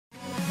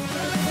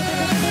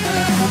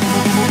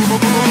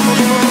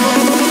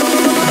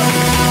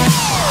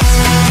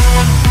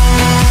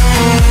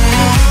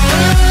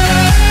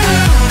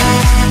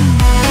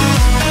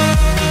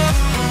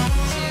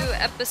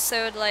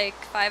episode like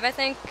 5, I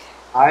think.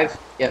 5?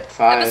 Yep,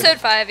 5. Episode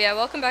 5, yeah.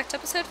 Welcome back to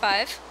episode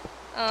 5.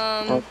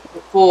 Well,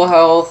 full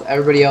health.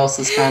 Everybody else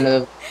is kind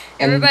of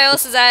Everybody in.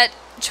 else is at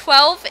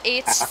 12,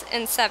 8,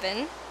 and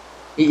 7.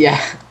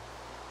 Yeah,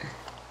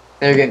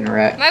 they're getting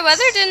wrecked. My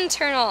weather didn't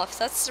turn off.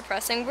 That's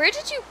depressing. Where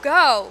did you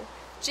go?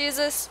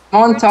 Jesus.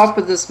 I'm on top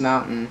of this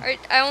mountain. I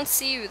don't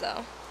see you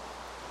though.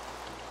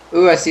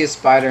 Ooh, I see a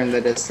spider in the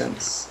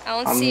distance.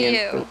 I don't see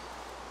you.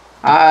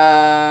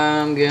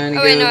 I'm gonna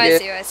Oh wait, no,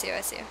 get... I see you.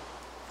 I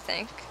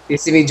think. You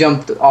see me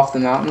jump off the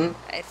mountain?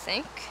 I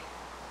think.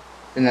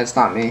 Then that's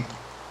not me.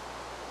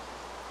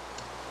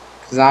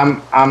 Cause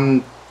I'm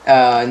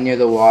near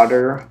the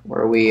water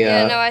where we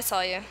Yeah, no, I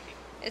saw you.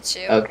 It's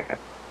you. Okay.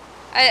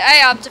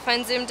 I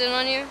Optifine zoomed in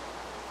on you.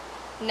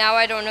 Now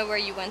I don't know where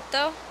you went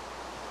though.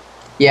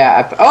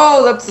 Yeah,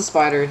 oh, that's the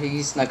spider.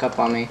 He snuck up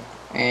on me.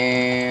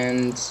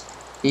 And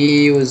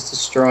he was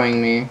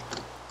destroying me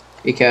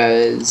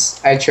because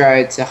I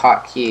tried to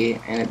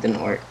hotkey and it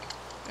didn't work.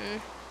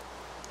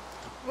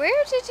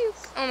 Where did you...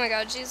 Oh my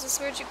god, Jesus,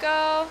 where'd you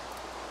go?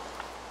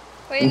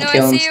 Wait, no,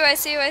 I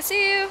see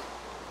you.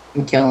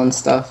 I'm killing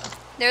stuff.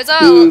 There's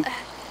a...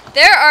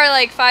 There are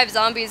like 5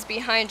 zombies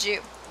behind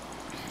you.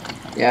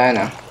 Yeah, I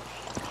know.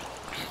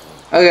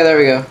 Okay, there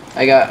we go.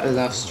 I got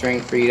enough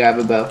strength for you to have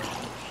a bow.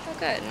 Oh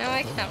good, now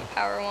I can have a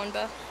power 1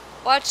 bow.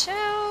 Watch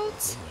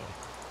out!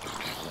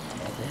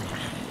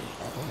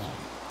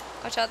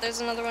 Watch out,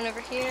 there's another one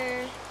over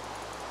here.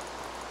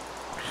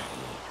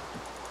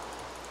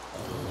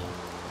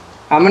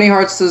 How many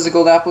hearts does a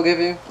gold apple give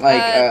you?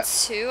 Like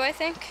 2, I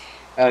think.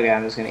 Okay,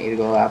 I'm just gonna eat a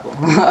gold apple.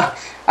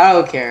 I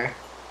don't care.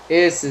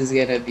 This is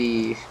gonna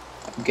be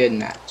a good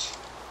match.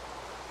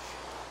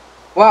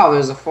 Wow,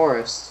 there's a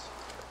forest.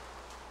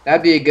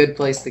 That'd be a good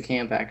place to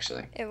camp,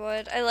 actually. It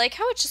would. I like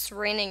how it's just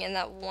raining in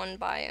that one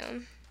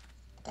biome.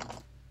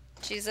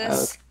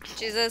 Jesus. Oh.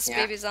 Jesus, Yeah.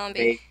 baby zombie.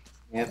 Wait.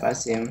 Yep, I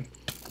see him.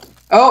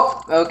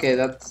 Oh, okay,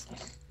 that's...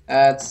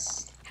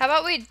 How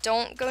about we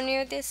don't go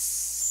near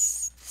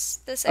this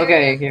area?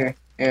 Okay, here.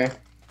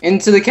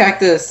 Into the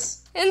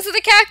cactus! Into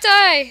the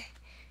cacti!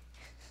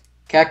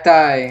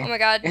 Cacti! Oh my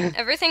god,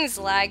 everything's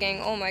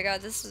lagging. Oh my god,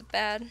 this is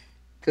bad.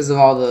 Because of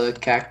all the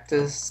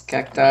cacti.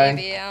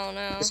 Maybe, I don't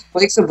know. Just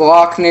place a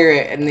block near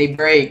it and they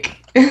break.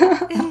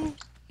 Oh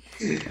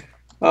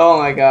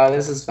my god,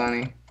 this is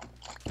funny.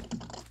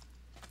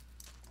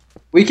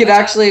 We could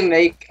actually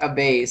make a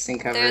base and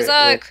cover it. There's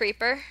a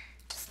creeper.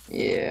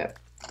 Yeah.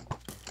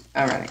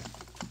 I'm running.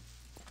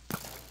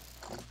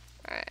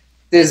 Alright.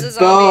 This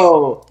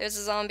bow! There's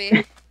a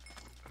zombie.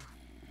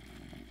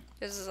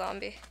 There's a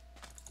zombie.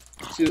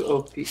 Too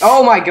OP.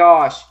 Oh my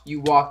gosh! You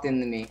walked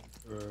into me.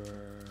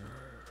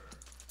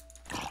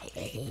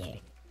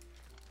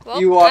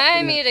 Well,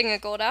 I'm eating a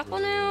gold apple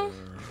now.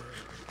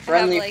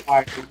 Friendly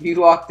fire.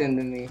 You walked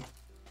into me.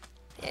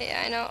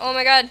 Yeah, I know. Oh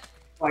my god.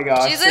 Oh my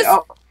gosh. Jesus!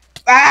 Oh.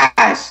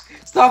 Ash!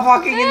 Stop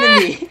walking into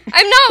me!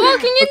 I'm not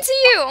walking into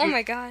you! Oh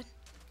my god.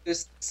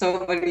 There's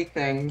so many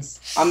things.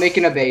 I'm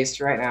making a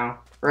base right now.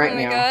 Right now.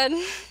 Oh my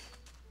god.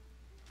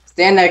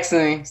 Stand next to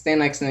me.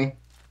 Stand next to me.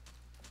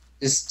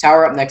 Just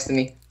tower up next to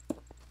me.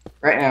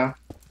 Right now.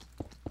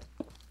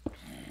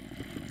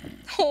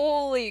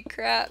 Holy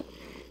crap.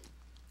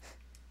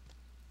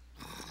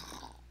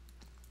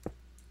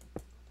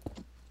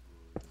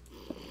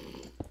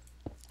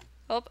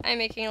 Oh, I'm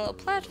making a little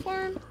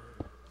platform.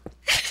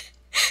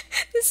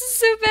 This is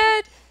so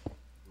bad.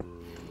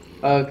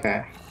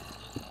 Okay.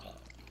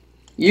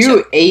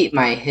 You ate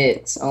my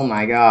hits. Oh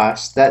my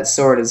gosh. That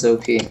sword is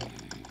OP.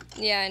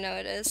 Yeah, I know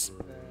it is.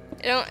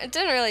 It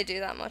didn't really do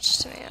that much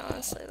to me,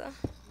 honestly, though.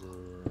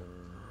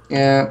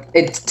 Yeah.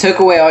 It took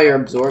away all your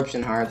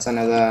absorption hearts. I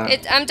know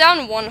that. I'm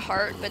down 1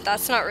 heart, but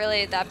that's not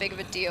really that big of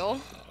a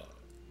deal.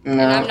 No.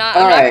 And I'm not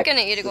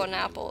gonna eat a golden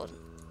apple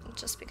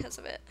just because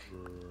of it.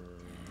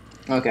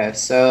 Okay,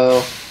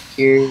 so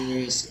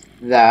here's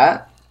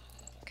that.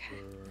 Okay.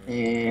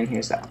 And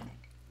here's that.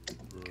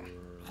 Okay.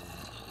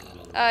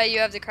 You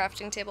have the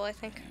crafting table, I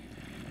think.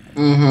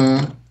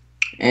 Mm-hmm.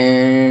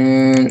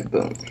 And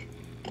boom.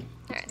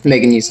 Alright,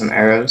 Making you some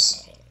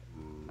arrows.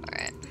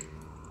 Alright.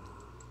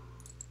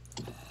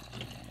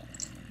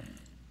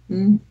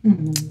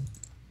 Mm-hmm.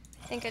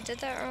 I think I did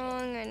that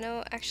wrong. I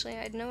know I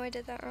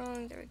did that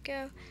wrong. There we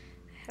go.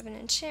 I have an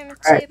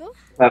enchantment table.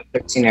 I have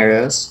 13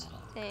 arrows.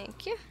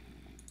 Thank you.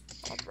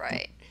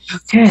 Alright.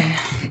 Okay.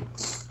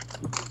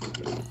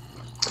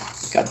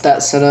 Got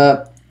that set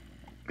up.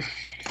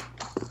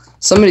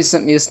 Somebody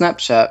sent me a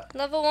Snapchat.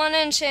 Level 1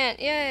 enchant,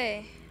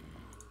 yay.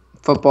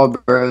 Football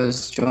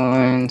Bros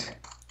joined.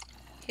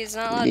 He's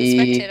not allowed to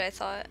spectate, I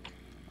thought.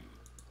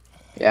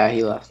 Yeah,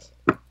 he left.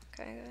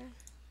 Okay,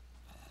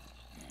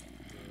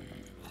 good.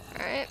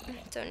 Alright,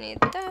 don't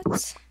need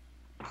that.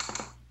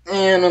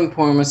 And I'm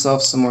pouring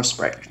myself some more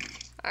Sprite.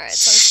 Alright,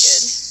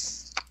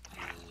 sounds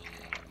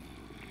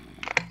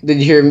Did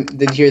you hear that?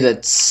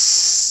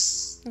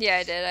 good. Yeah,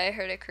 I did. I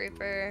heard a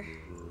creeper.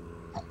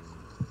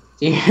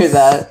 Did you hear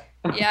that?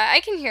 Yeah, I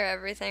can hear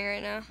everything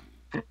right now.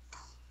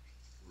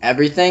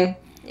 Everything?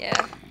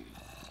 Yeah.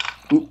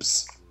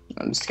 Oops.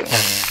 I'm just kidding.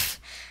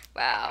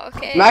 Wow,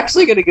 okay. I'm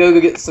actually gonna go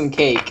get some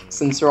cake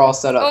since we're all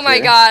set up Oh my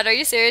here. god, are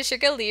you serious? You're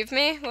gonna leave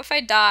me? What if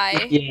I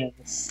die?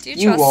 Yes. Do you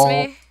You trust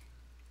won't. me?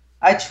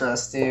 I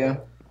trust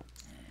you.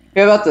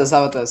 How about this?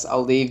 How about this?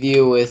 I'll leave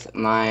you with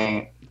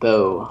my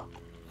bow.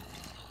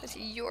 With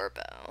your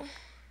bow.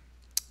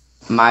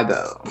 My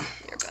bow.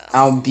 Your bow.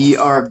 I'll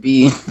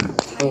BRB.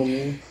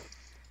 Homie.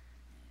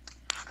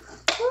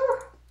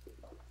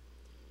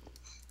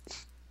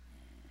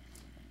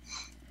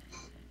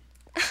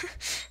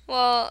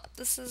 Well,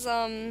 this is,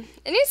 it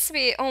needs to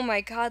be, oh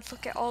my god,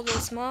 look at all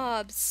those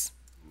mobs.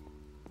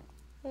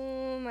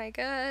 Oh my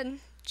god.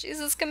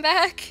 Jesus, come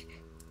back.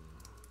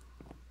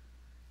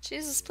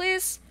 Jesus,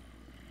 please.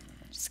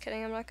 Just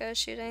kidding, I'm not gonna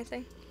shoot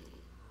anything.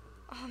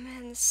 Oh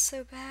man, this is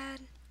so bad.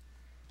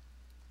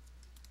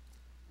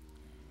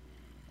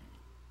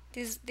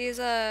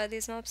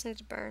 These mobs need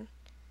to burn.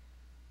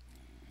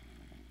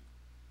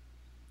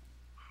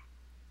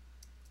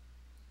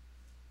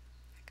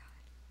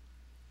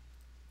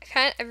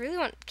 I really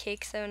want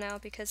cake though now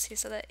because he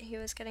said that he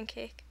was getting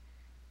cake.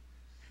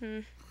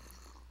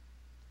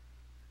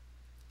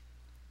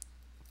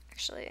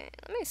 Actually,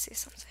 let me see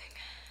something.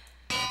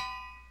 Can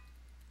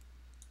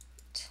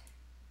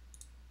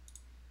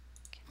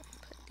I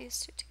put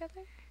these two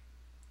together?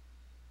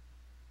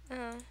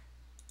 Oh.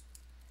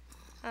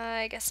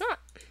 I guess not.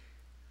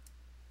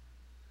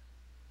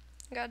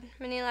 God,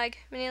 mini lag,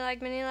 mini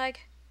lag, mini lag.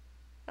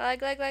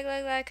 Lag, lag, lag,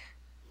 lag, lag.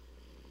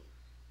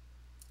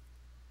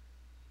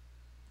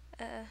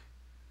 Uh-oh.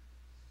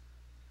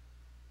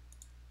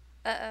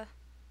 Uh-oh.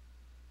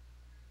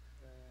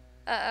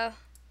 Uh-oh.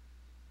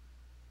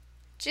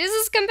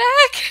 Jesus, come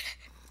back!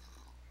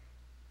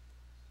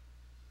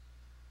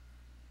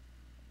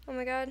 Oh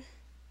my god.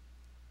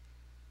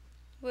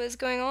 What is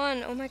going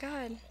on? Oh my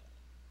god.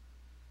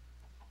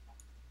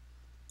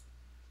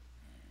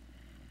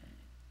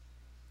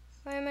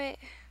 Where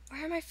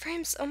are my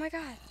frames? Oh my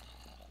god.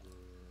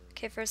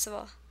 Okay, first of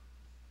all.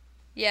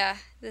 Yeah,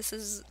 this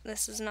is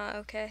not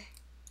okay.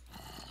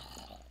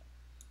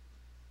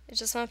 It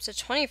just went up to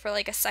 20 for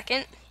like a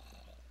second.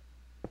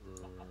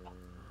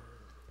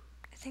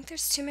 I think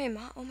there's too many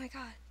oh my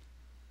god.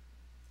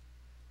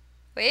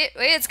 Wait,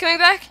 it's coming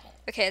back?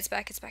 Okay, it's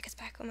back, it's back, it's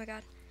back. Oh my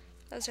god.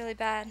 That was really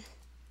bad.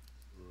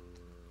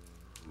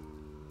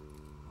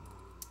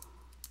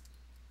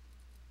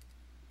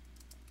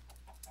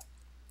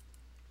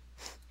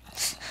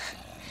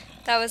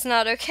 That was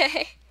not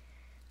okay.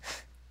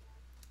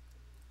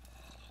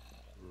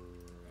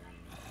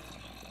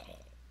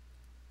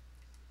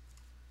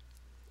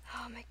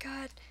 Oh my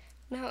god.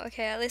 No,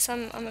 okay, at least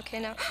I'm okay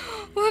now.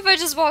 What if I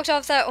just walked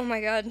off that? Oh my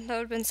god, that would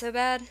have been so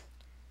bad.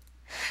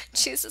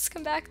 Jesus,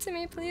 come back to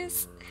me,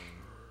 please.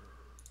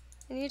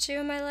 I need you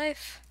in my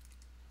life.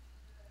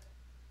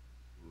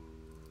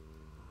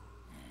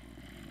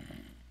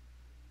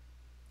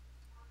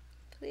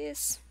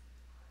 Please.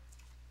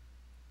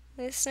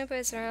 At least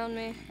nobody's around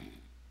me.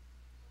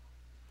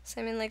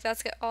 So I mean, like,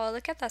 that's good. Oh,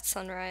 look at that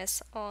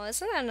sunrise. Oh,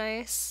 isn't that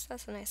nice?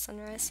 That's a nice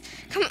sunrise.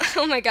 Come on.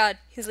 Oh my god,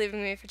 he's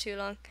leaving me for too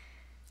long.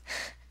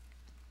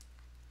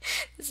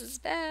 This is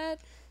bad.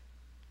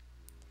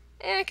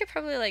 Yeah, I could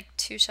probably, like,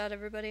 two-shot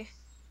everybody.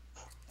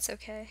 It's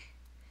okay.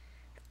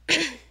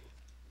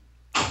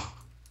 I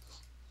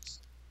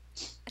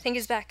think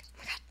he's back. Oh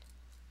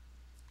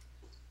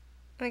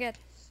my god.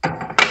 Oh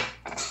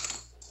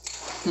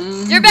my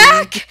god. You're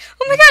back!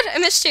 Oh my god, I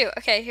missed you.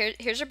 Okay,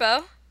 here's your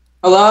bow.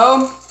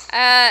 Hello?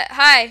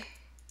 Hi.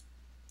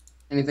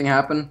 Anything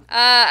happen?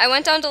 I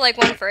went down to like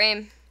 1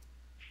 frame.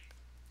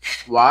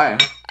 Why?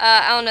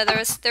 I don't know, there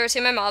were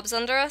too many mobs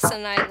under us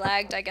and I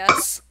lagged, I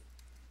guess.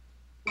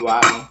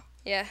 Wow.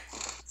 Yeah.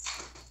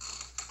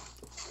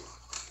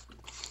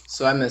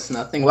 So I missed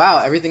nothing. Wow,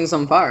 everything's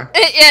on fire.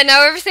 Yeah,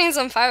 now everything's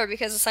on fire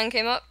because the sun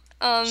came up.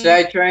 Should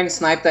I try and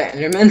snipe that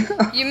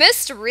Enderman? You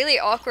missed really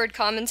awkward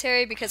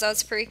commentary because I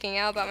was freaking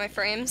out about my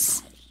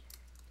frames.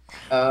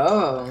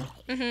 Oh.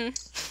 Mhm.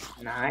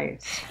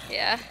 Nice.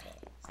 Yeah.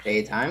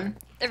 Daytime.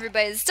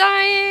 Everybody's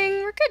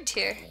dying. We're good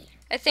here.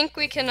 I think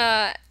we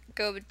can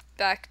go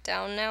back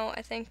down now,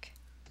 I think.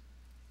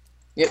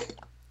 Yep.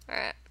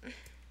 Alright.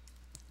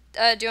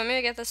 Do you want me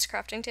to get this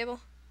crafting table?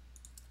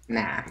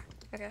 Nah.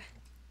 Okay.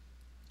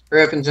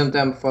 Hurry up and jump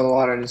down before the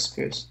water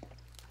disappears.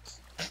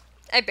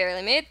 I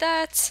barely made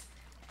that.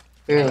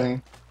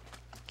 Really?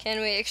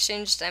 Can we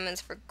exchange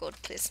diamonds for gold,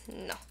 please?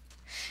 No.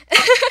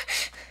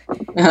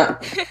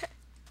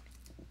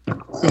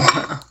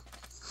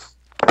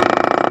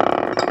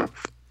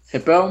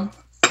 Hippo?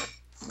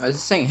 I was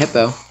just saying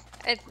hippo.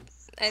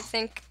 I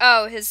think.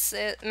 Oh, his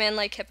man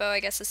like hippo. I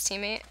guess his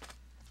teammate.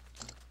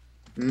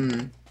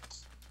 Hmm.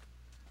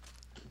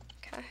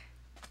 Okay.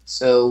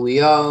 So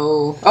we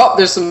all. Oh,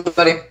 there's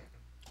somebody.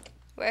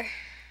 Where?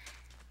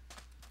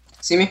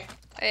 See me?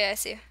 Oh yeah, I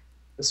see you.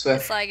 This way.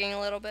 It's lagging a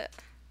little bit.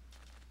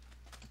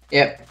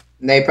 Yep.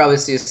 They probably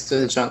see us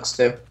through the chunks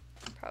too.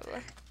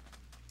 Probably.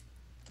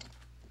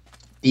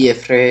 Be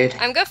afraid.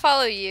 I'm gonna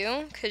follow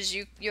you because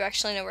you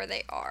actually know where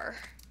they are.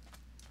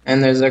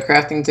 And there's a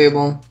crafting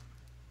table.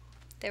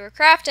 They were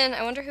crafting.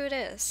 I wonder who it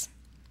is.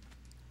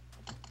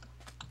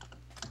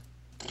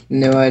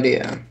 No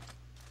idea.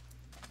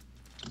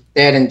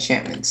 They had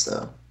enchantments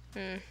though.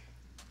 Hmm.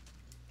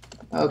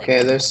 Okay,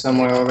 Like, there's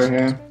somewhere over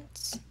here.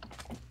 enchantments?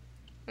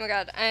 Oh my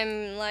god,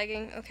 I'm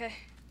lagging. Okay.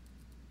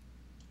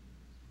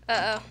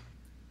 Uh-oh.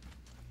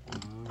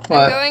 I'm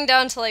What? going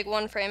down to like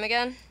 1 frame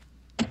again.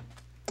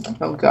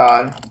 Oh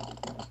god.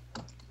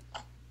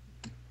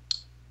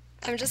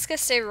 I'm just gonna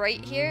stay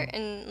right here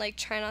and like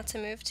try not to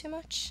move too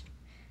much.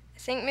 I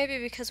think maybe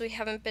because we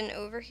haven't been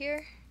over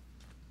here.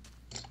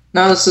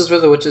 No, this is where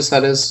the witch's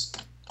hut is.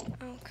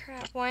 Oh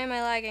crap, why am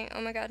I lagging?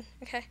 Oh my god,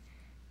 okay.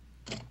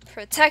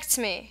 Protect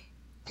me.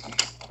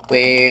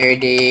 Where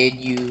did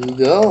you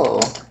go,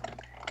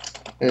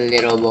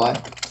 little boy?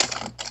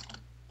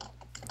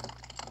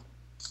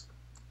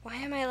 Why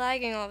am I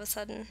lagging all of a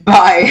sudden?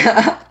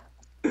 Bye.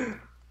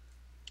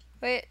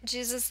 Wait,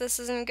 Jesus, this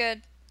isn't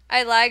good.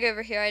 I lag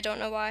over here, I don't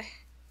know why.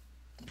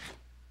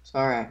 It's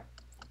alright.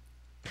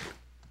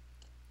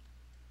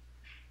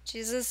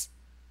 Jesus,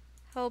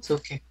 help. It's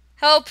okay.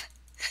 Help!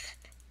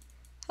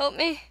 Help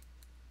me.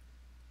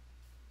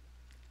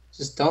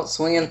 Just don't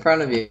swing in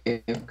front of you,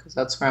 because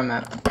that's where I'm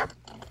at.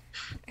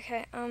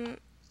 Okay,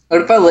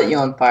 What if I lit you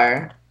on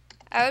fire?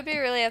 I would be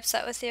really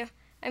upset with you.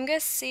 I'm gonna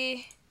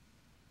see.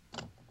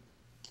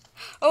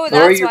 Oh, Lower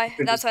that's your why.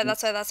 That's why.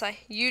 resistance. That's why.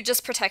 You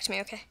just protect me,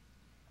 okay?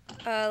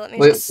 Let me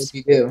What did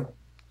you do?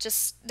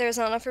 there's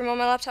not enough room on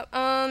my laptop.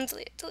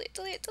 Delete.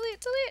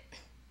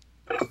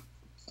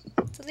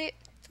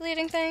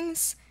 Deleting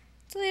things.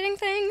 Deleting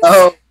things.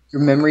 Oh,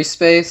 your memory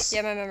space?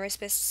 Yeah, my memory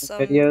space is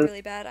Videos?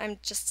 really bad. I'm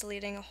just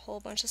deleting a whole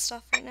bunch of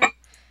stuff right now.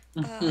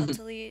 I'll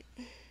delete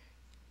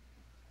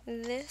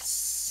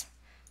this.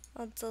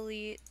 I'll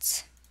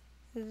delete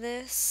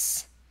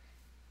this.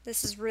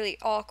 This is really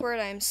awkward.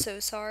 I'm so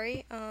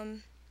sorry.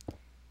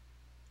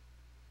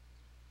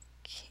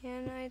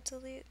 Can I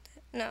delete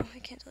that? No, I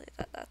can't delete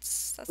that.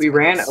 That's We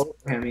ran gross.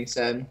 over him, he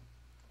said.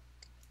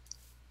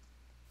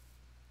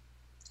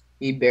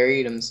 He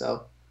buried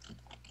himself.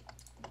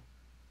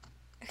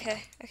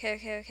 Okay.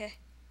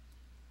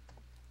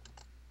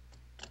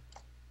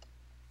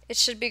 It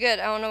should be good.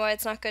 I don't know why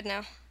it's not good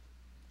now.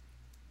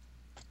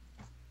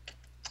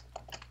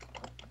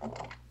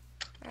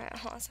 Alright,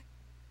 hold on a sec.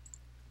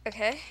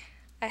 Okay.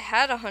 I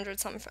had 100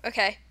 something.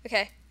 Okay.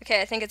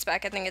 I think it's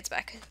back.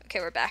 Okay,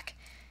 we're back.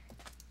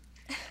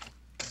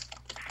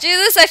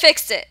 Jesus, I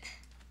fixed it.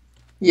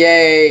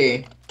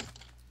 Yay!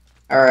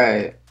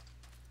 Alright.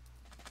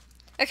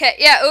 Okay,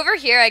 yeah, over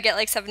here I get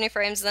like 70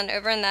 frames, and then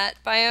over in that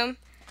biome,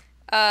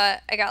 I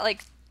got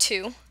like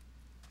 2.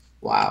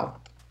 Wow.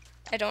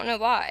 I don't know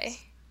why.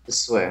 I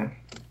swear.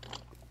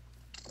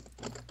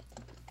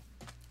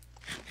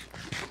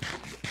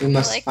 We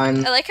must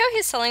find... I like how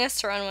he's telling us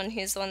to run when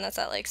he's the one that's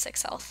at like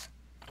 6 health.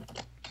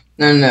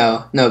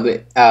 No,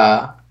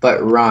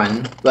 but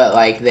run. But,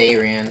 like, they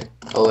ran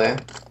away.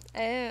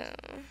 Oh.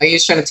 Like, he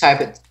was trying to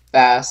type it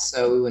fast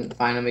so we wouldn't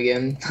find him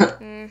again.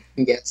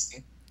 I'm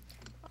guessing.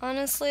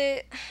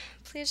 Honestly,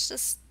 please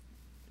just...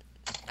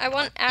 I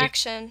want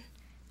action.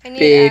 I need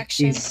Big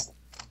action. piece.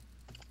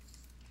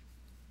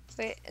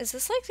 Wait, is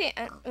this like the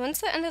end? When's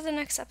the end of the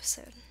next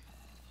episode?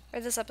 Or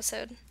this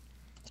episode?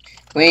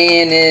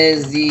 When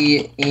is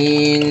the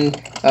end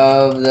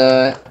of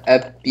the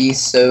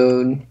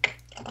episode?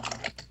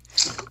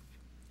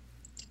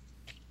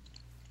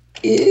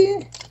 Yeah.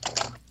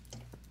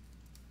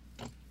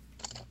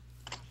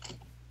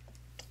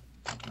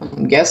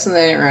 I'm guessing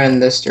they didn't run in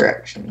this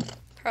direction.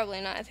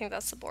 Probably not. I think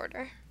that's the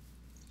border.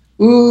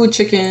 Ooh,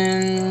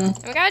 chicken.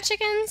 Oh my god,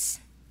 chickens!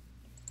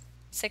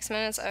 6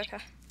 minutes? Okay.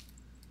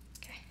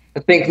 I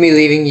think me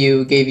leaving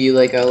you gave you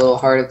like a little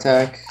heart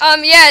attack.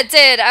 Yeah, it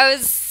did. I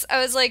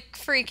was like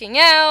freaking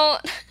out.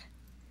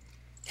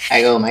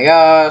 I go, oh my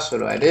gosh, what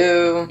do I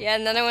do? Yeah,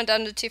 and then I went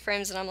down to 2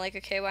 frames, and I'm like,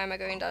 okay, why am I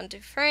going down to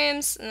 2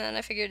 frames? And then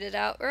I figured it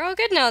out. We're all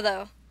good now,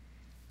 though.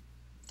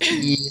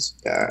 Yes,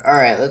 we are.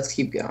 Alright, let's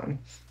keep going.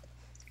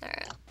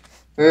 Alright.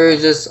 We're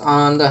just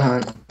on the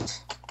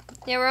hunt.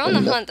 Yeah, we're on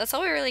the hunt. That's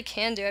all we really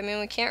can do. I mean,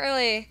 we can't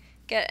really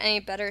get any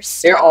better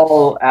stuff. They're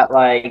all at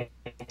like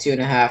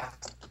 2.5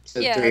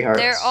 to 3 hearts.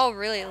 They're all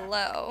really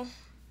low.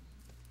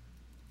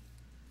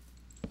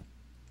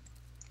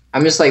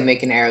 I'm just like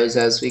making arrows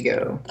as we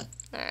go.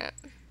 Alright.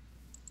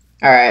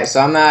 Alright, so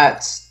I'm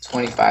at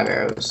 25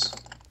 arrows.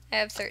 I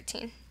have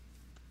 13.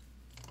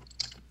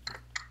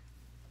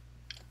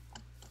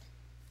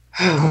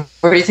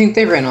 Where do you think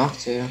they ran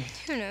off to?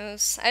 Who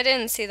knows? I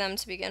didn't see them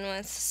to begin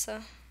with, so...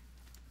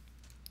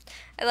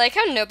 I like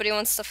how nobody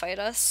wants to fight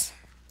us.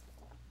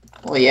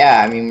 Well,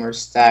 yeah, I mean, we're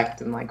stacked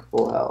and like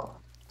full health.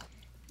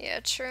 Yeah,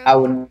 true. I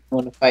wouldn't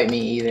want to fight me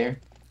either.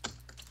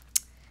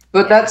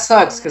 But that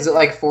sucks, because it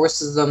like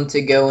forces them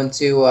to go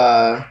into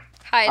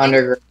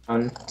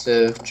underground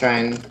to try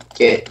and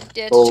get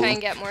gold. to try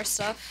and get more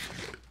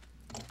stuff.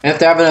 And if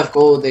they have enough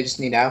gold, they just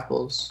need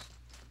apples.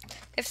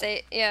 If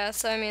they,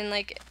 so I mean,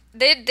 like,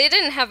 they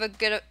didn't have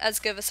as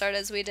good of a start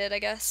as we did, I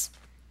guess.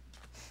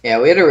 Yeah,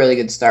 we had a really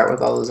good start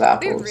with all those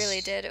apples. We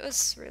really did. It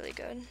was really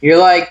good. You're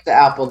like the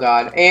apple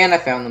god. And I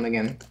found them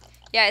again.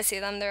 Yeah, I see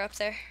them. They're up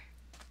there.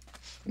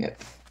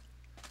 Yep.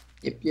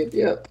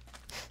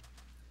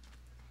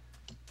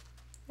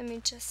 Let me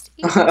just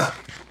eat.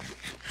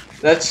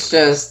 Let's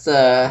just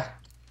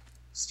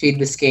speed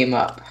this game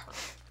up.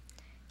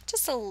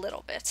 Just a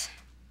little bit.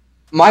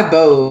 My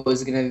bow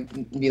is gonna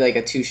be like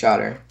a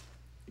 2-shotter.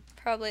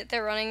 Probably.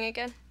 They're running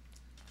again.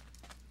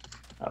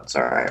 Oh, it's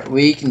alright.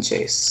 We can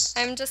chase.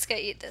 I'm just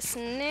gonna eat this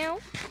now.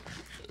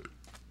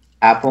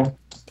 Apple.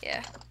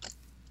 Yeah.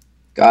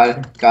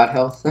 God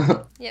health.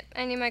 Yep,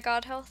 I need my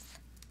god health.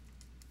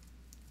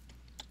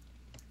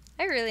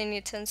 I really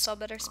need to install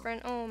better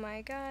sprint. Oh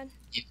my god.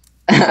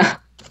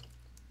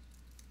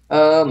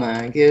 Oh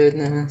my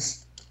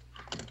goodness.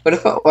 What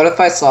if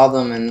I saw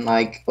them and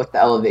like with the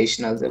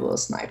elevation I was able to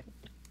snipe?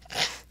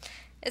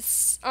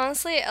 It's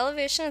honestly,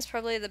 elevation is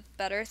probably the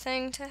better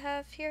thing to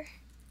have here.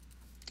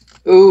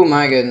 Oh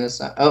my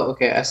goodness. Oh,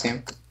 okay, I see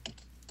him.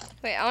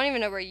 Wait, I don't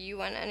even know where you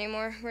went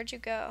anymore. Where'd you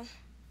go?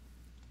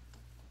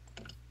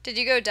 Did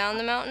you go down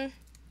the mountain?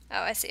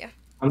 Oh, I see you.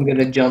 I'm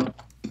gonna jump.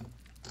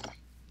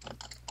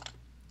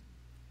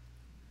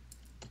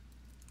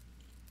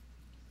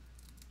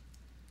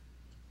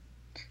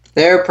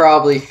 They're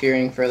probably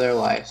fearing for their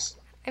lives.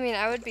 I mean,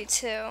 I would be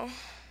too.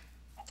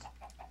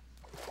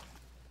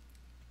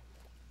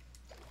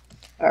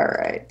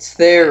 Alright,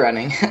 they're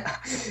running.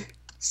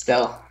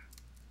 Still.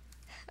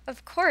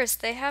 Of course,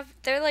 they're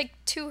like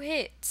 2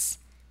 hits.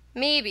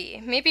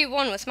 Maybe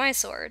one with my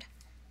sword.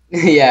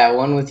 Yeah,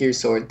 1 with your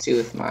sword, 2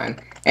 with mine.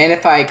 And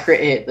if I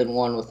crit hit, then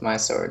 1 with my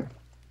sword.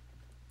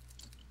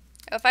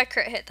 If I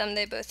crit hit them,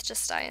 they both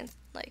just die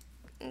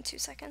in 2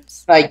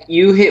 seconds. Like,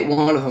 you hit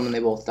one of them and they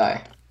both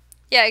die.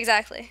 Yeah,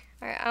 exactly.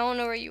 Alright, I don't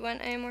know where you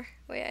went anymore.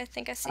 Wait, I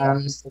think I see you.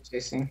 I'm still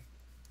chasing.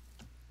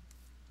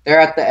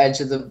 They're at the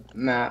edge of the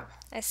map.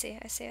 I see.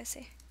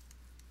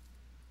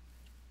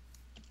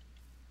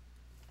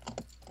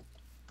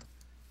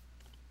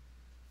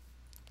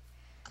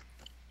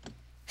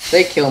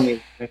 They kill me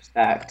when they're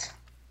stacked.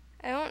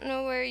 I don't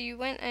know where you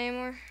went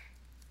anymore.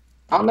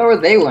 I don't know where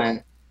they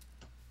went.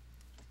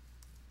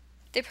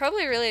 They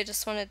probably really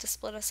just wanted to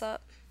split us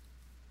up.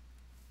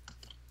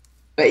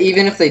 But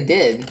even if they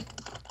did.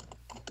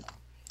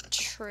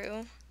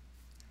 True.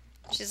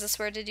 Jesus,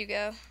 where did you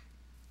go?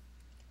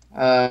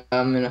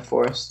 I'm in a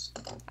forest.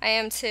 I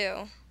am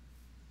too.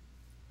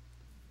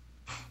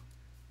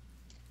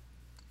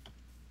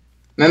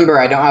 Remember,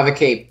 I don't have a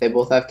cape. They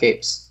both have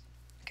capes.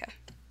 Okay.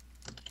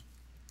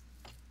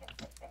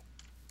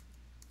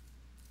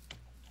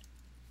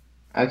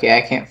 Okay,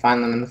 I can't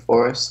find them in the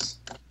forest.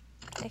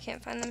 I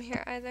can't find them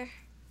here either.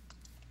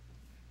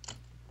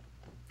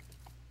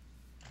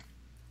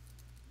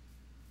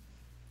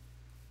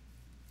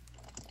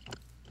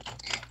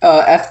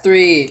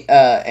 F3,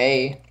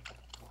 A.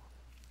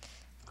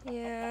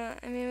 Yeah,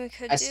 I mean, we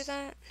could I do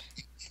that.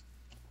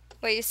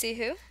 Wait, you see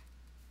who?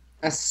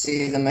 I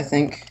see them, I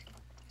think.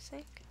 I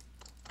think.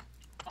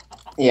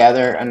 Yeah,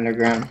 they're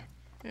underground.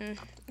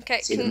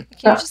 Okay, See can them. you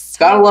just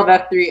Gotta tell me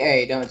love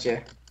F3A, don't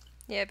you?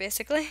 Yeah,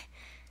 basically.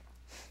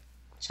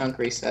 Chunk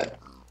reset.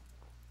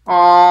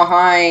 Aw,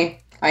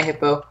 hi. Hi,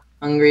 hippo.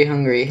 Hungry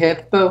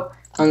hippo.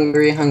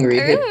 Hungry I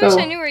really hippo. wish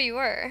I knew where you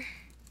were.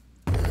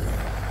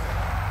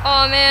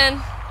 Oh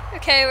man.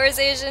 Okay, where's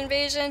Asian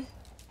invasion?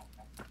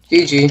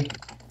 GG.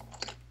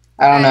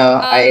 I don't know.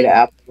 I ate an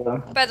apple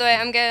though. By the way,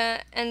 I'm gonna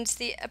end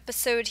the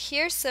episode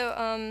here, so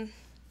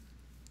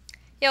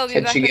yeah, we'll be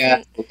Catch back you with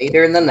guys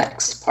later in the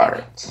next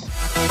part.